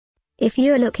If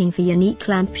you're looking for unique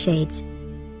lampshades,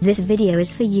 this video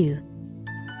is for you.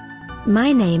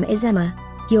 My name is Emma,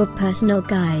 your personal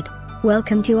guide.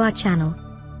 Welcome to our channel.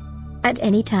 At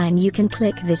any time you can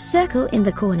click this circle in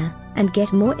the corner, and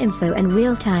get more info and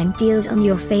real-time deals on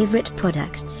your favorite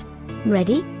products.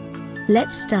 Ready?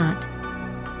 Let's start.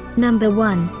 Number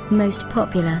 1, Most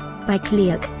Popular, by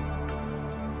Cleeacc.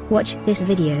 Watch this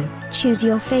video, choose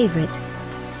your favorite.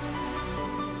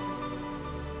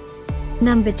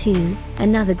 Number 2,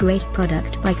 another great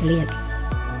product by Cleeacc.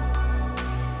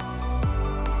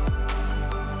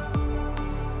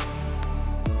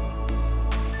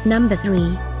 Number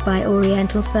 3, by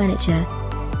Oriental Furniture.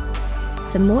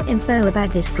 For more info about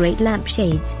this great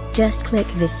lampshades, just click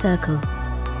this circle.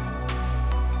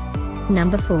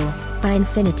 Number 4, by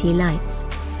Infinity Lights.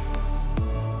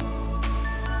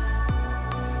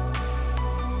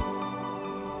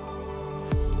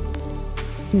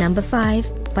 Number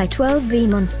 5, by 12V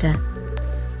Monster.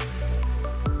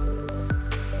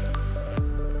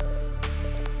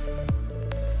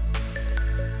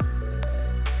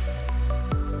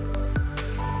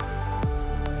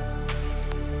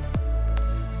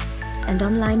 And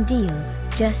online deals,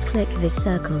 just click this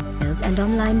circle. Deals and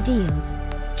online deals,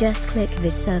 just click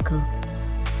this circle.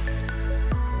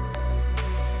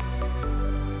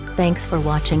 Thanks for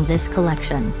watching this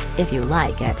collection. If you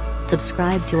like it,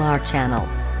 subscribe to our channel.